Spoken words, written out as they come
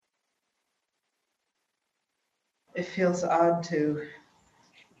It feels odd to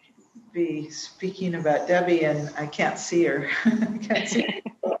be speaking about Debbie and I can't see her. I can't see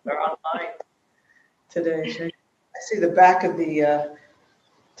people that are online today. I see the back of the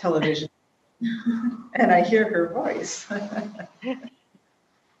television and I hear her voice.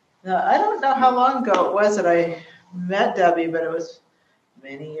 Now, I don't know how long ago it was that I met Debbie, but it was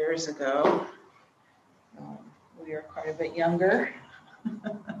many years ago. We are quite a bit younger.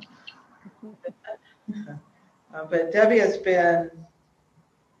 But Debbie has been,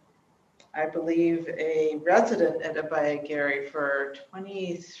 I believe, a resident at Abaya-Gary for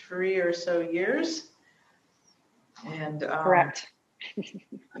 23 or so years. And Correct. I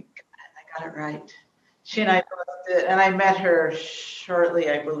got it right. She and I both did, and I met her shortly,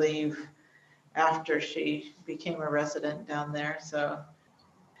 I believe, after she became a resident down there. So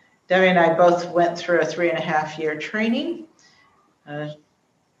Debbie and I both went through a 3.5-year training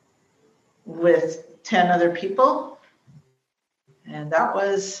with 10 other people. And that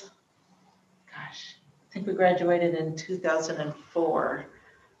was, gosh, I think we graduated in 2004.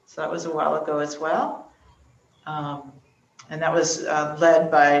 So that was a while ago as well. And that was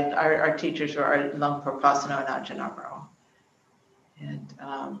led by our teachers who are Lung Propasano and Ajahn Amaro. And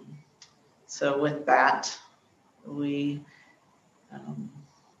so with that, we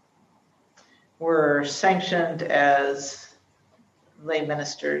were sanctioned as lay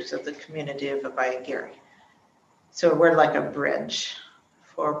ministers of the community of Abaya-Gary. So we're like a bridge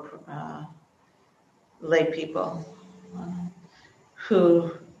for lay people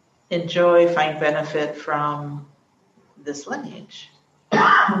who enjoy, find benefit from this lineage.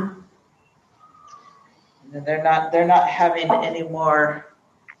 They're not having any more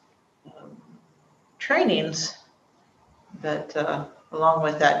trainings, but along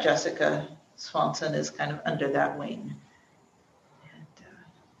with that, Jessica Swanson is kind of under that wing. And,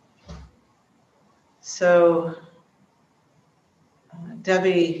 so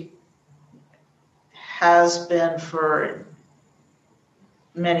Debbie has been for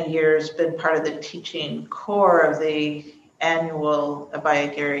many years been part of the teaching core of the annual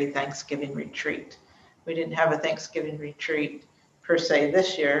Abaya-Gary Thanksgiving retreat. We didn't have a Thanksgiving retreat per se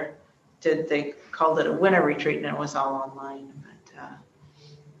this year. They called it a winter retreat and it was all online. But,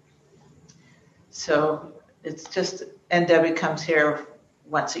 so it's just, and Debbie comes here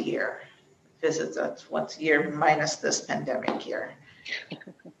once a year, visits us once a year minus this pandemic year.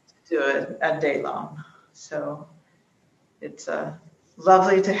 Do a day long. So it's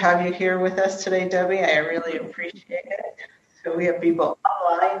lovely to have you here with us today, Debbie. I really appreciate it. So we have people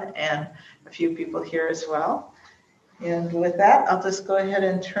online and a few people here as well. And with that, I'll just go ahead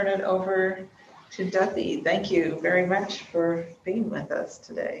and turn it over to Debbie. Thank you very much for being with us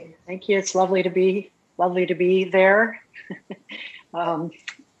today. Thank you. It's lovely to be there. The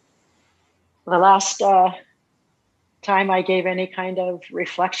last time I gave any kind of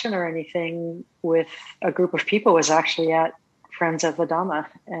reflection or anything with a group of people was actually at Friends of the Dhamma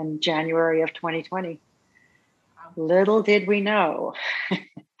in January of 2020. Little did we know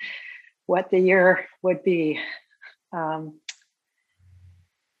what the year would be.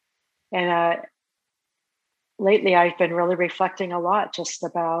 Lately I've been really reflecting a lot just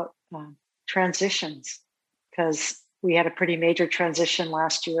about transitions, because we had a pretty major transition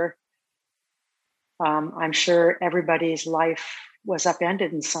last year. I'm sure everybody's life was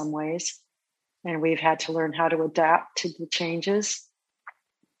upended in some ways, and we've had to learn how to adapt to the changes.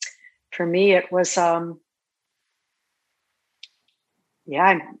 For me, it was, I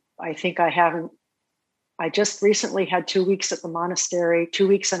think I just recently had 2 weeks at the monastery, 2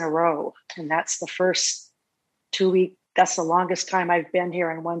 weeks in a row. And that's the first 2 week, that's the longest time I've been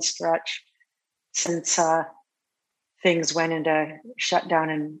here in one stretch since things went into shutdown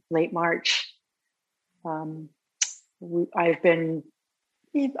in late March. I've been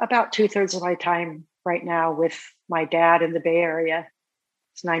about 2/3 of my time right now with my dad in the Bay Area.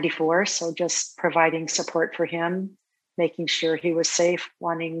 He's 94, so just providing support for him, making sure he was safe,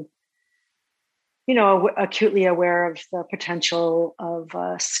 wanting, acutely aware of the potential of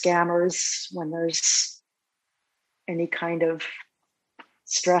scammers when there's any kind of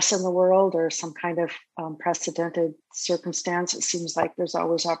stress in the world or some kind of unprecedented circumstance. It seems like there's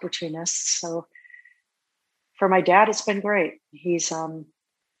always opportunists. So for my dad, it's been great. He's doing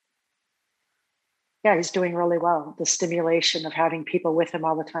really well. The stimulation of having people with him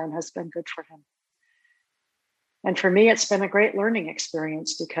all the time has been good for him. And for me, it's been a great learning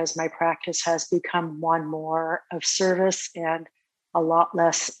experience because my practice has become one more of service and a lot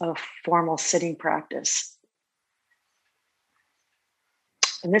less of formal sitting practice.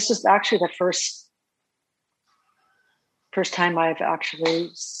 And this is actually the first time I've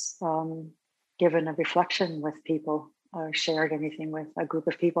actually given a reflection with people or shared anything with a group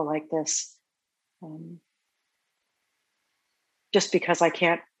of people like this. Just because I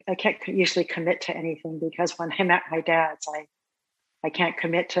can't usually commit to anything, because when I'm at my dad's, I can't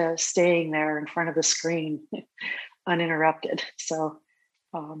commit to staying there in front of the screen uninterrupted. So,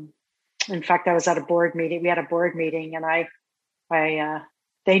 in fact, I was at a board meeting. We had a board meeting, and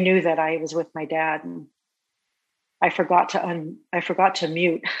they knew that I was with my dad, and I forgot to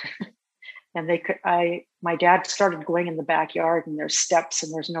mute. And my dad started going in the backyard, and there's steps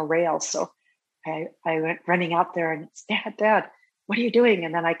and there's no rails. So I went running out there, and it's, Dad, what are you doing?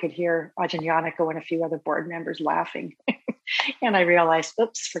 And then I could hear Ajahn Yanako and a few other board members laughing. And I realized,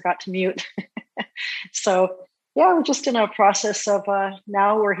 oops, forgot to mute. So yeah, we're just in a process of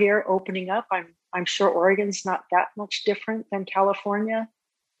now we're here opening up. I'm sure Oregon's not that much different than California.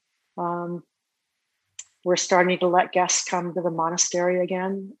 We're starting to let guests come to the monastery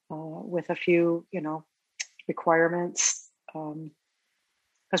again with a few, requirements,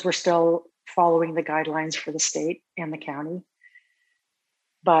 because we're still following the guidelines for the state and the county.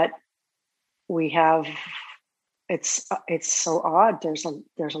 But we have, it's so odd. There's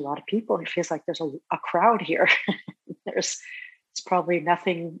a lot of people. It feels like there's a crowd here. It's probably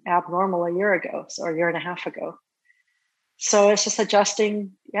nothing abnormal a year ago, or a year and a half ago. So it's just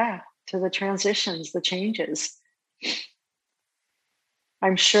adjusting, to the transitions, the changes.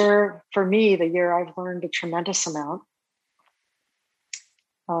 I'm sure for me, the year I've learned a tremendous amount.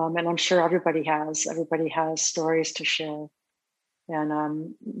 And I'm sure everybody has stories to share,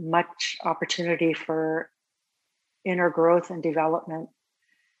 and much opportunity for inner growth and development.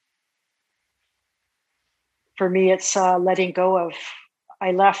 For me, it's letting go of,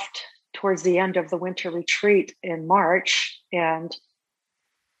 I left towards the end of the winter retreat in March, and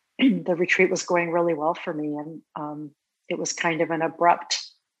the retreat was going really well for me. And it was kind of an abrupt,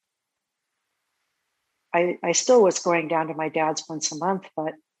 I still was going down to my dad's once a month,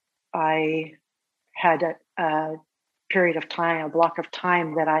 but I had a period of time, a block of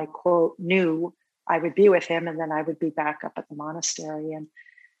time that I, quote, knew I would be with him, and then I would be back up at the monastery. And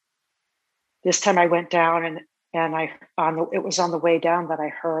this time I went down, and it was on the way down that I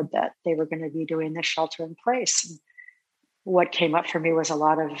heard that they were going to be doing this shelter in place. And what came up for me was a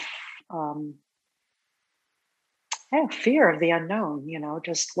lot of fear of the unknown.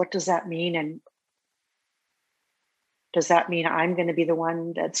 Just what does that mean? And does that mean I'm going to be the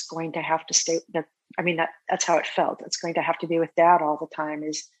one that's going to have to stay? That's how it felt. It's going to have to be with Dad all the time,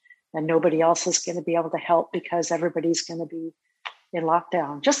 and nobody else is going to be able to help because everybody's going to be in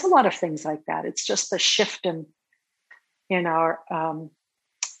lockdown. Just a lot of things like that. It's just the shift in our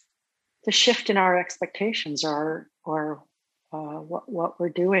expectations, or what we're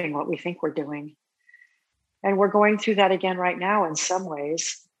doing, what we think we're doing. And we're going through that again right now in some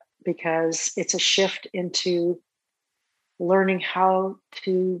ways, because it's a shift into learning how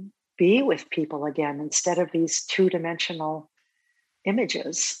to be with people again instead of these two-dimensional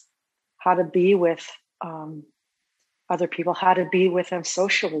images, how to be with other people, how to be with them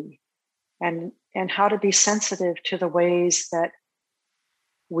socially, and how to be sensitive to the ways that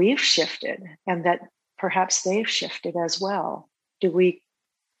we've shifted and that perhaps they've shifted as well.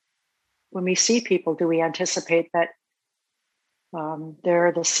 When we see people, do we anticipate that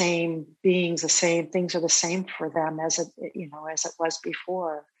they're the same beings, the same things are the same for them as it was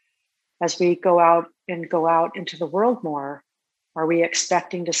before? As we go out into the world more, are we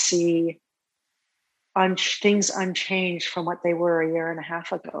expecting to see things unchanged from what they were a year and a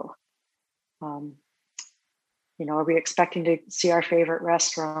half ago? Are we expecting to see our favorite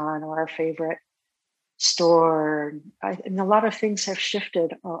restaurant or our favorite store? And a lot of things have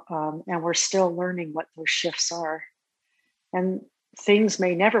shifted, and we're still learning what those shifts are. And things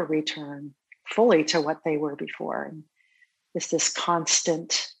may never return fully to what they were before. And it's this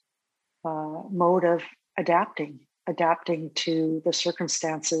constant mode of adapting to the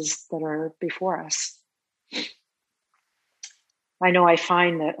circumstances that are before us. I know I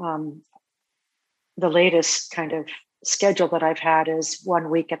find that the latest kind of schedule that I've had is 1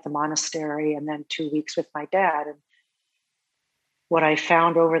 week at the monastery and then 2 weeks with my dad. And what I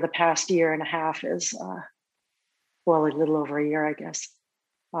found over the past year and a half is, a little over a year, I guess,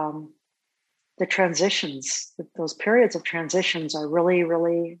 the transitions, those periods of transitions are really,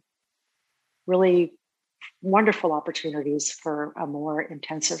 really, really wonderful opportunities for a more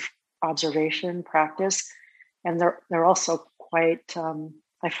intensive observation practice. And they're also quite,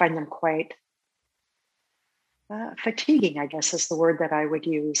 I find them quite fatiguing, I guess is the word that I would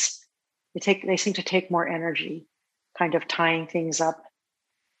use. They seem to take more energy, kind of tying things up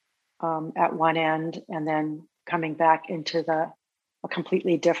at one end and then coming back into a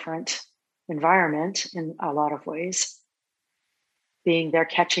completely different environment in a lot of ways. Being there,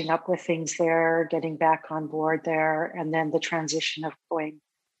 catching up with things there, getting back on board there, and then the transition of going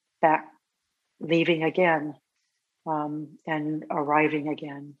back, leaving again, and arriving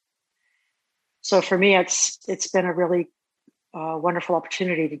again. So for me, it's been a really wonderful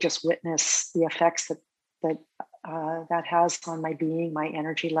opportunity to just witness the effects that has on my being, my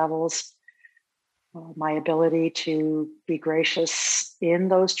energy levels, my ability to be gracious in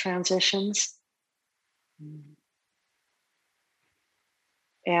those transitions,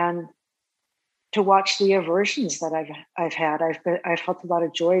 and to watch the aversions that I've had. I've felt a lot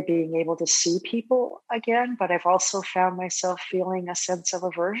of joy being able to see people again, but I've also found myself feeling a sense of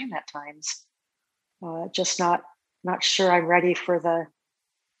aversion at times. Just not sure I'm ready for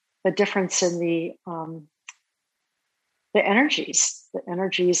the difference in the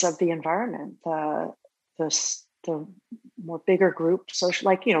energies of the environment, the more bigger group social,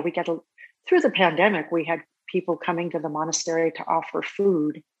 like, we get through the pandemic, we had people coming to the monastery to offer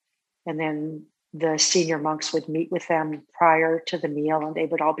food, and then the senior monks would meet with them prior to the meal, and they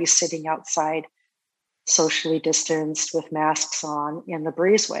would all be sitting outside, socially distanced with masks on in the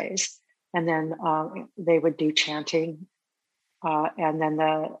breezeways. And then they would do chanting. And then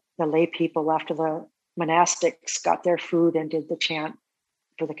the lay people, after the monastics got their food and did the chant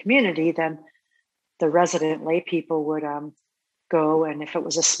for the community, then the resident lay people would go. And if it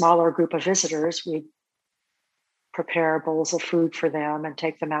was a smaller group of visitors, we'd prepare bowls of food for them and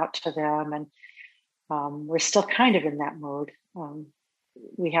take them out to them. And we're still kind of in that mode.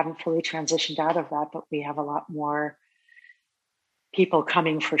 We haven't fully transitioned out of that, but we have a lot more people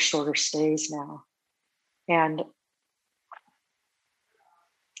coming for shorter stays now. And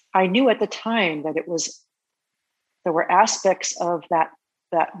I knew at the time that there were aspects of that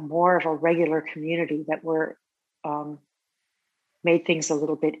more of a regular community that were made things a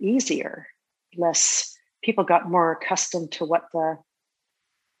little bit easier. Less people got more accustomed to what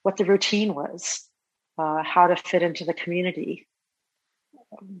the routine was, how to fit into the community.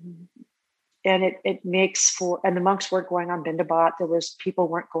 And it makes for, and the monks weren't going on Bindabat. People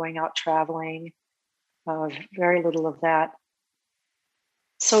weren't going out traveling, very little of that.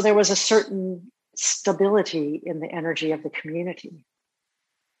 So there was a certain stability in the energy of the community.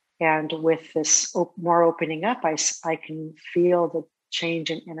 And with this more opening up, I can feel the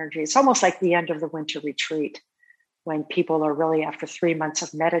change in energy. It's almost like the end of the winter retreat, when people are really, after 3 months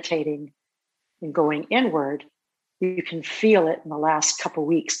of meditating and going inward, you can feel it in the last couple of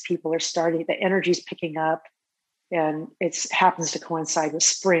weeks. People are starting, the energy's picking up, and it happens to coincide with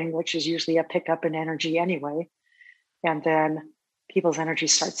spring, which is usually a pickup in energy anyway. And then people's energy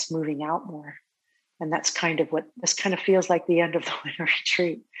starts moving out more. And that's kind of what this kind of feels like, the end of the winter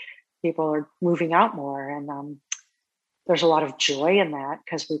retreat. People are moving out more. And there's a lot of joy in that,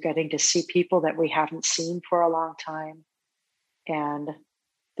 because we're getting to see people that we haven't seen for a long time. And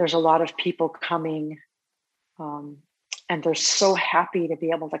there's a lot of people coming, and they're so happy to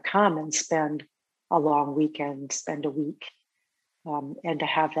be able to come and spend a long weekend, spend a week, and to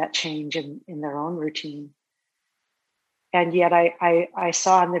have that change in their own routine. And yet I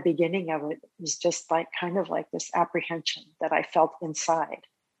saw in the beginning of it was just like kind of like this apprehension that I felt inside.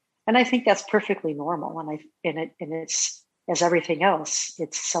 And I think that's perfectly normal. And it's, as everything else,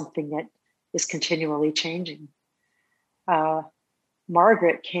 it's something that is continually changing.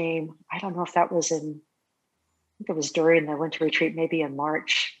 Margaret came, I don't know if that was I think it was during the winter retreat, maybe in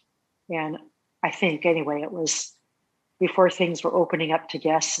March. And I think anyway, it was before things were opening up to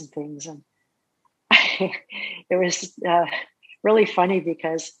guests and things. And it was really funny,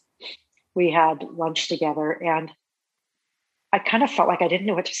 because we had lunch together, and I kind of felt like I didn't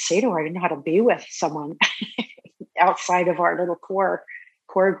know what to say to her. I didn't know how to be with someone outside of our little core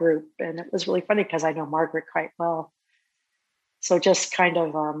group. And it was really funny, because I know Margaret quite well. So just kind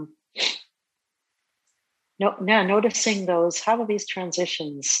of noticing how are these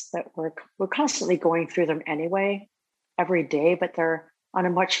transitions that we're constantly going through them anyway, every day, but they're on a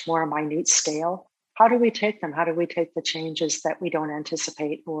much more minute scale. How do we take them? How do we take the changes that we don't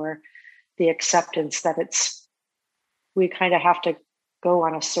anticipate, or the acceptance that we kind of have to go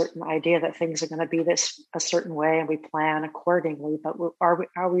on a certain idea that things are going to be a certain way, and we plan accordingly. But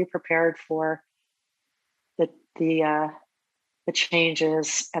are we prepared for the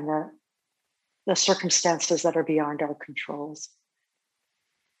changes and the circumstances that are beyond our controls?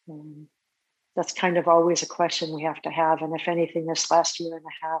 That's kind of always a question we have to have. And if anything, this last year and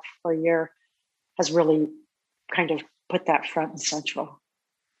a half or year has really kind of put that front and central.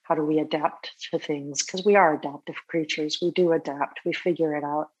 How do we adapt to things? Because we are adaptive creatures. We do adapt. We figure it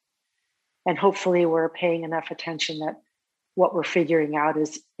out. And hopefully we're paying enough attention that what we're figuring out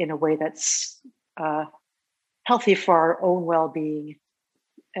is in a way that's healthy for our own well-being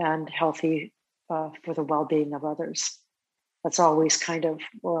and healthy for the well-being of others. That's always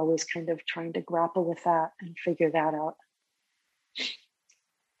we're always kind of trying to grapple with that and figure that out.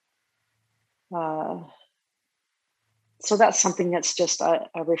 So that's something that's just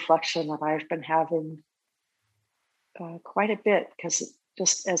a reflection that I've been having quite a bit, because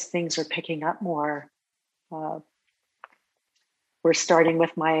just as things are picking up more, we're starting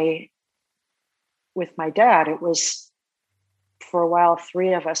with my dad. It was, for a while,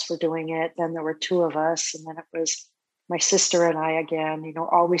 3 of us were doing it. Then there were 2 of us. And then it was my sister and I again,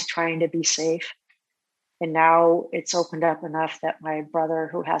 always trying to be safe. And now it's opened up enough that my brother,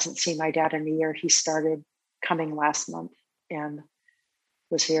 who hasn't seen my dad in a year, he started coming last month and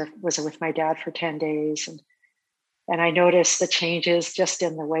was with my dad for 10 days. And I noticed the changes just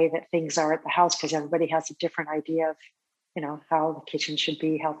in the way that things are at the house, because everybody has a different idea of, how the kitchen should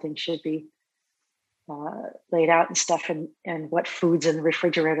be, how things should be laid out and stuff, and what food's in the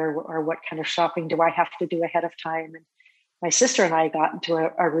refrigerator, or what kind of shopping do I have to do ahead of time. And my sister and I got into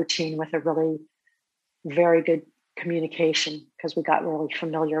a routine with a really very good communication, because we got really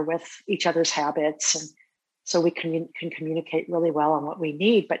familiar with each other's habits. And so we can communicate really well on what we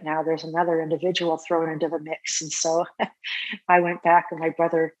need. But now there's another individual thrown into the mix. And so I went back, and my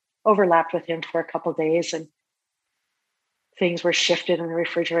brother overlapped with him for a couple of days, and things were shifted in the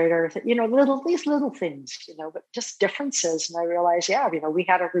refrigerator, these little things, but just differences. And I realized, we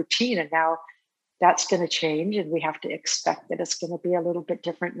had a routine, and now that's going to change. And we have to expect that it's going to be a little bit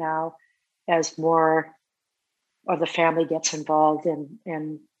different now, as more of the family gets involved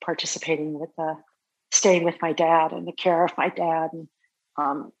in participating with staying with my dad and the care of my dad.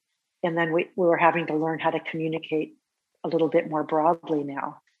 And then we were having to learn how to communicate a little bit more broadly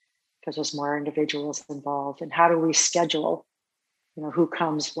now, because there's more individuals involved. And how do we schedule, who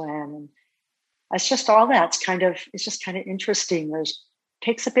comes when? And it's just all that. It's just kind of interesting.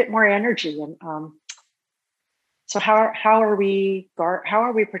 Takes a bit more energy. And so how are we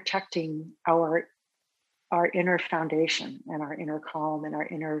protecting our inner foundation and our inner calm and our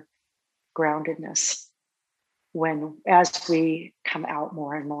inner groundedness as we come out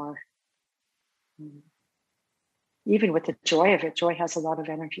more and more? Even with the joy of it, joy has a lot of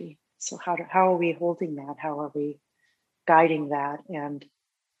energy. So how are we holding that? How are we guiding that? And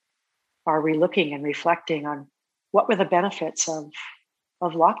are we looking and reflecting on what were the benefits of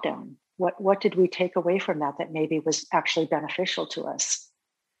lockdown? What did we take away from that maybe was actually beneficial to us?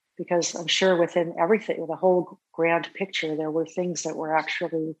 Because I'm sure within everything, the whole grand picture, there were things that were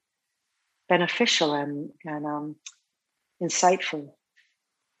actually beneficial and insightful.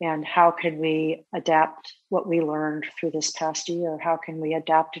 And how can we adapt what we learned through this past year? How can we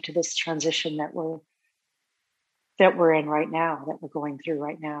adapt it to this transition that we're in right now, that we're going through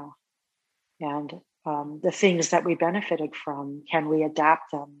right now? And the things that we benefited from, can we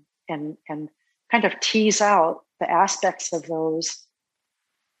adapt them and kind of tease out the aspects of those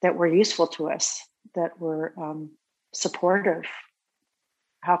that were useful to us, that were supportive?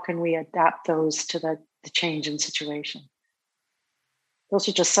 How can we adapt those to the change in situation? Those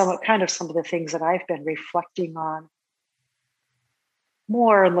are just some of the things that I've been reflecting on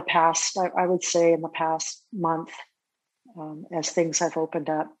more in the past, I would say in the past month, as things have opened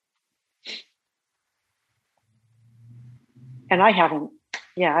up. And I haven't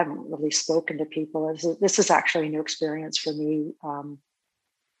really spoken to people. This is actually a new experience for me.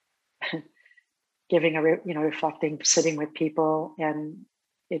 Giving reflecting, sitting with people, and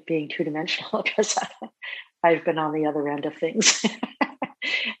it being 2-dimensional, because I've been on the other end of things.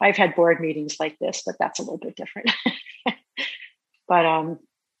 I've had board meetings like this, but that's a little bit different. But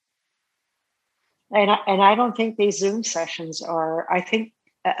and I don't think these Zoom sessions are. I think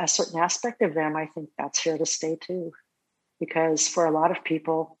a certain aspect of them, I think that's here to stay too, because for a lot of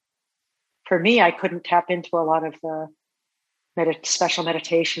people, for me, I couldn't tap into a lot of the special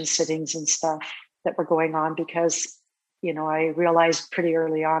meditation sittings and stuff that were going on, because I realized pretty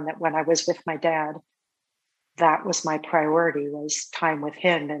early on that when I was with my dad, that was my priority, was time with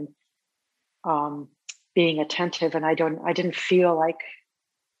him and being attentive. And I didn't feel like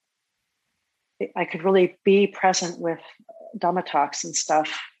I could really be present with Dhamma talks and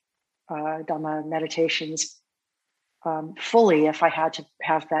stuff, Dhamma meditations fully, if I had to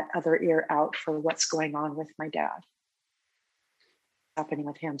have that other ear out for what's going on with my dad, happening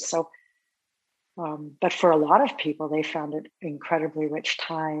with him. So, but for a lot of people, they found it incredibly rich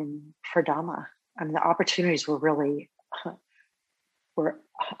time for Dhamma. I mean, the opportunities were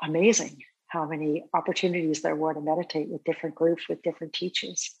amazing. How many opportunities there were to meditate with different groups, with different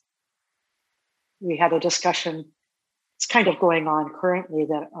teachers. We had a discussion it's kind of going on currently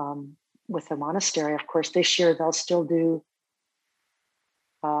that with the monastery. Of course, this year they'll still do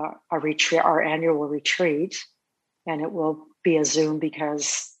a retreat, our annual retreat, and it will be a Zoom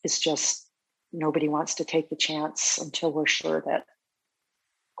because it's just nobody wants to take the chance until we're sure that,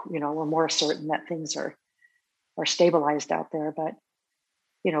 we're more certain that things are stabilized out there. But,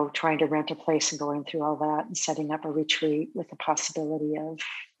 trying to rent a place and going through all that and setting up a retreat with the possibility of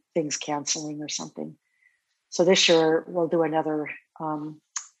things canceling or something. So this year we'll do another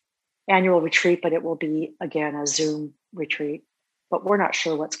annual retreat, but it will be, again, a Zoom retreat. But we're not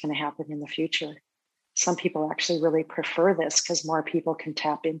sure what's going to happen in the future. Some people actually really prefer this because more people can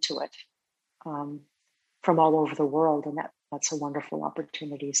tap into it from all over the world. And that's a wonderful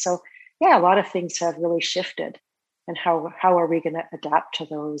opportunity. So yeah, a lot of things have really shifted. And how are we going to adapt to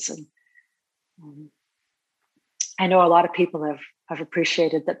those? And I know a lot of people have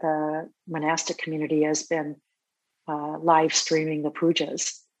appreciated that the monastic community has been live streaming the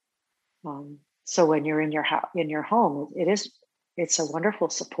pujas. So when you're in your home, it's a wonderful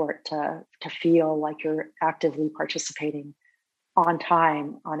support to feel like you're actively participating on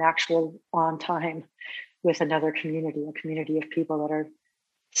time with another community, a community of people that are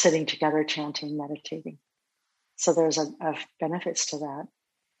sitting together, chanting, meditating. So there's a benefits to that.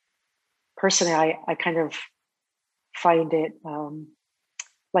 Personally, I kind of find it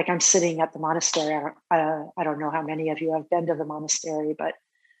like I'm sitting at the monastery. I don't know how many of you have been to the monastery, but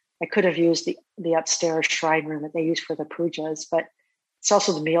I could have used the upstairs shrine room that they use for the pujas, but it's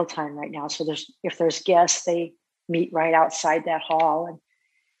also the mealtime right now. So if there's guests, they meet right outside that hall.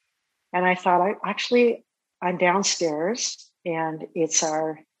 And I thought, I'm downstairs, and it's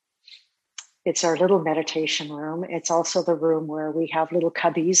our little meditation room. It's also the room where we have little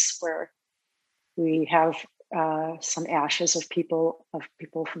cubbies where we have some ashes of people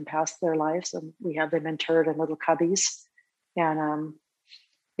from past their lives, and we have them interred in little cubbies. And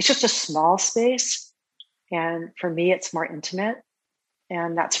it's just a small space, and for me, it's more intimate.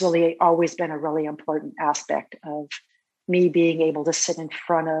 And that's really always been a really important aspect of me being able to sit in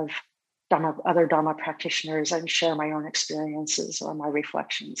front of other Dharma practitioners and share my own experiences or my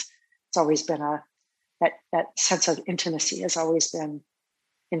reflections. It's always been that sense of intimacy has always been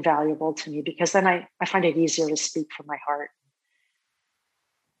invaluable to me, because then I find it easier to speak from my heart.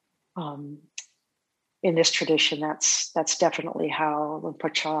 In this tradition, that's definitely how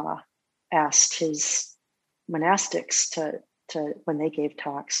Rinpoche asked his monastics to when they gave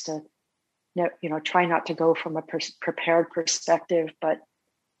talks to, try not to go from a prepared perspective, but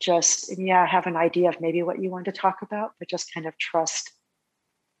just, have an idea of maybe what you want to talk about, but just kind of trust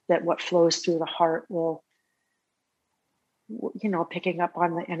that what flows through the heart will, picking up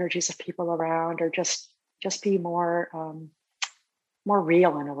on the energies of people around, or just be more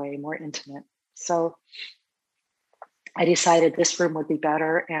real in a way, more intimate. So I decided this room would be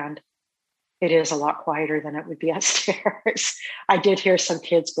better, and it is a lot quieter than it would be upstairs. I did hear some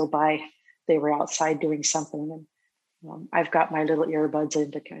kids go by. They were outside doing something, and I've got my little earbuds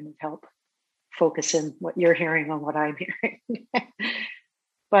in to kind of help focus in what you're hearing on what I'm hearing.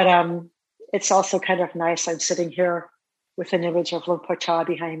 But it's also kind of nice. I'm sitting here with an image of Rinpoche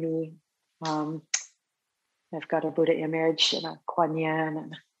behind me. I've got a Buddha image and a Kuan Yin,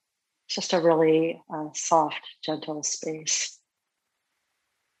 and it's just a really soft, gentle space.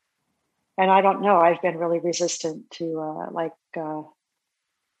 And I don't know, I've been really resistant to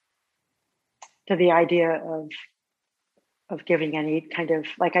the idea of giving any kind of,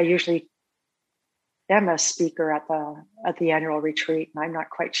 like, I usually am a speaker at the annual retreat, and I'm not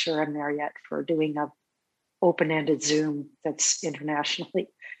quite sure I'm there yet for doing a open-ended Zoom that's internationally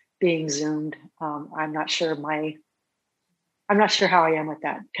being Zoomed. I'm not sure how I am with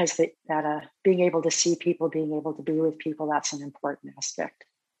that, because being able to see people, being able to be with people, that's an important aspect.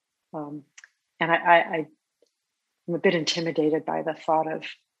 And I'm a bit intimidated by the thought of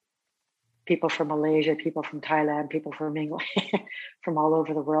people from Malaysia, people from Thailand, people from England, from all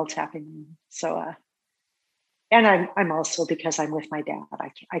over the world tapping in. So, and I'm also, because I'm with my dad,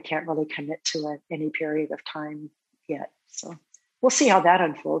 I can't really commit to any period of time yet. So we'll see how that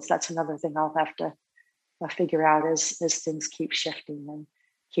unfolds. That's another thing I'll have to figure out as things keep shifting and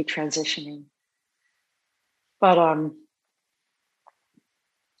keep transitioning. But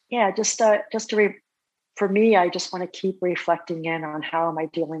for me, I just want to keep reflecting in on how am I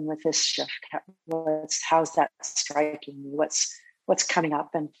dealing with this shift? How's that striking me? What's coming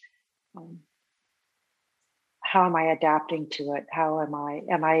up, and how am I adapting to it? How am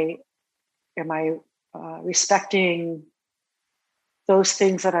I respecting those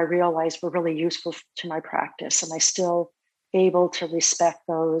things that I realized were really useful to my practice? Am I still able to respect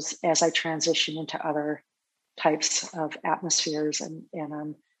those as I transition into other types of atmospheres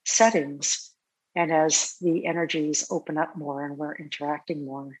and settings. And as the energies open up more and we're interacting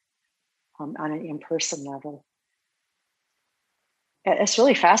more on an in-person level, it's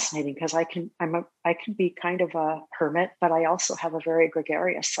really fascinating because I can be kind of a hermit, but I also have a very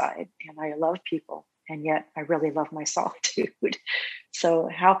gregarious side, and I love people, and yet I really love my solitude. So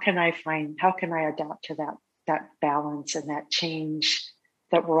how can I adapt to that balance and that change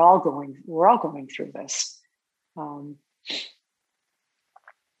that we're all going through this. We're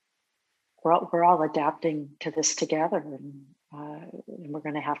all adapting to this together, and we're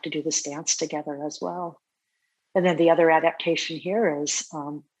going to have to do this dance together as well. And then the other adaptation here is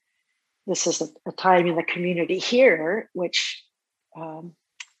this is a time in the community here, which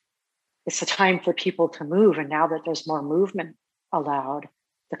it's a time for people to move. And now that there's more movement allowed,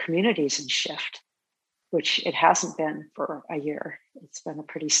 the community's in shift, which it hasn't been for a year. It's been a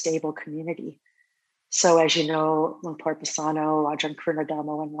pretty stable community. So as you know, Lumpur Pisano, Ajahn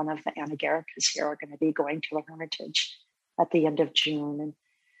Kurnadamo, and one of the Anagarikas here are going to be going to the Hermitage at the end of June. And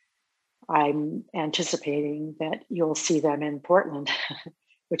I'm anticipating that you'll see them in Portland,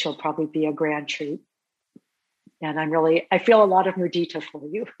 which will probably be a grand treat. And I feel a lot of mudita for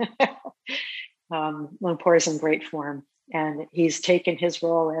you. Lumpur is in great form, and he's taken his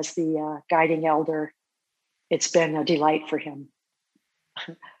role as the guiding elder. It's been a delight for him.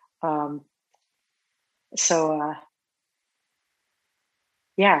 That's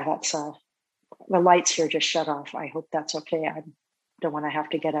the lights here just shut off. I hope that's okay. I don't want to have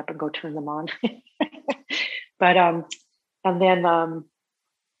to get up and go turn them on. But and then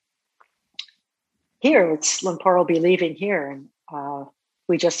here it's Lumpur will be leaving here, and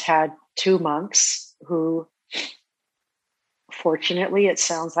we just had 2 monks who, fortunately, it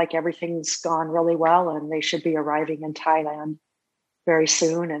sounds like everything's gone really well, and they should be arriving in Thailand very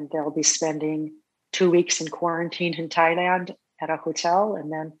soon, and they'll be spending 2 weeks in quarantine in Thailand at a hotel,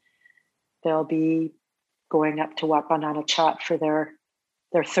 and then they'll be going up to Wat Bananachat for their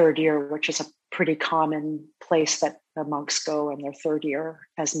 3rd year, which is a pretty common place that the monks go in their 3rd year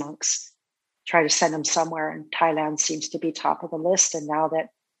as monks. Try to send them somewhere, and Thailand seems to be top of the list. And now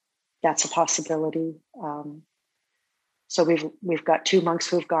that's a possibility. So we've got 2 monks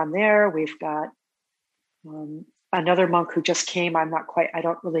who've gone there. We've got another monk who just came. I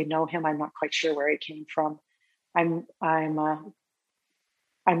don't really know him. I'm not quite sure where he came from. I'm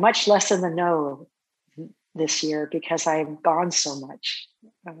much less in the know this year because I've gone so much.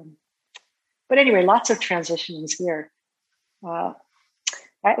 But anyway, lots of transitions here.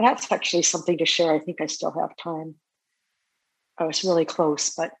 That's actually something to share. I think I still have time. I was really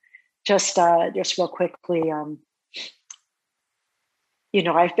close, but just real quickly, I've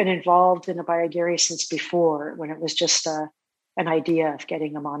been involved in Abhayagiri since before, when it was just an idea of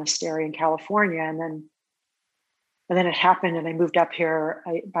getting a monastery in California, and then it happened, and I moved up here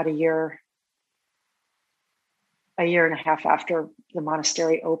about a year and a half after the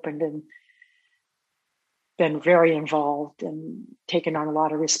monastery opened, and been very involved and taken on a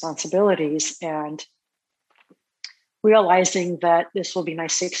lot of responsibilities, and realizing that this will be my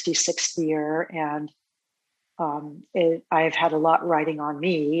 66th year, and I've had a lot riding on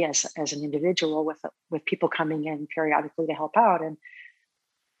me as an individual with people coming in periodically to help out. And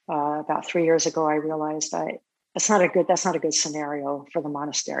about 3 years ago, I realized that's not a good scenario for the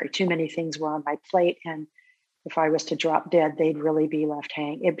monastery. Too many things were on my plate, and if I was to drop dead, they'd really be left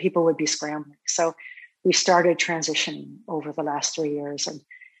hanging. People would be scrambling. So we started transitioning over the last 3 years, and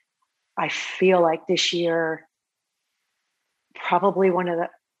I feel like this year, probably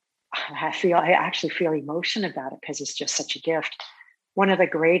I actually feel emotion about it because it's just such a gift. One of the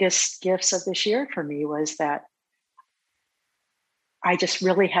greatest gifts of this year for me was that I just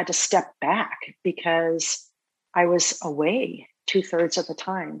really had to step back because I was away 2/3 of the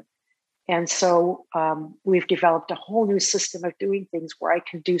time. And so we've developed a whole new system of doing things where I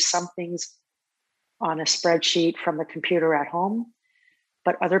can do some things on a spreadsheet from the computer at home,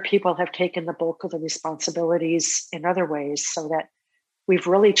 but other people have taken the bulk of the responsibilities in other ways, so that we've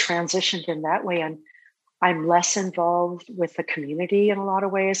really transitioned in that way. And I'm less involved with the community in a lot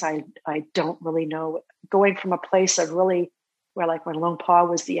of ways. I don't really know, going from a place of really, where like when Luang Por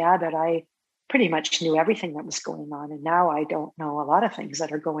was the abbot, I pretty much knew everything that was going on. And now I don't know a lot of things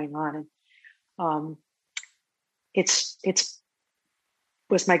that are going on. And it's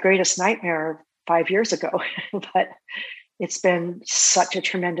was my greatest nightmare 5 years ago, but it's been such a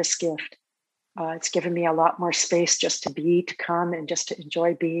tremendous gift. It's given me a lot more space just to come and just to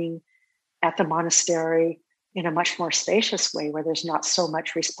enjoy being at the monastery in a much more spacious way, where there's not so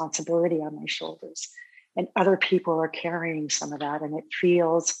much responsibility on my shoulders, and other people are carrying some of that. And it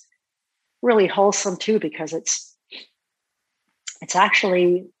feels really wholesome too, because it's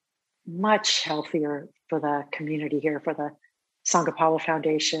actually much healthier for the community here, for the Sangha Paula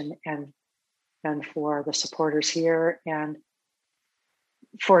Foundation, and for the supporters here, and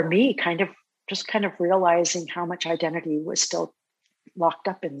for me, kind of realizing how much identity was still locked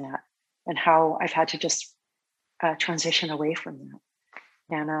up in that, and how I've had to just transition away from that.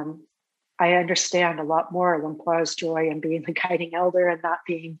 And I understand a lot more Luang Pla's joy in being the guiding elder and not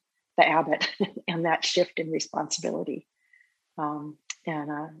being the abbot, and that shift in responsibility. So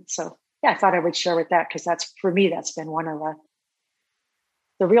yeah, I thought I would share with that, because that's, for me, that's been one of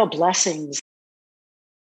the real blessings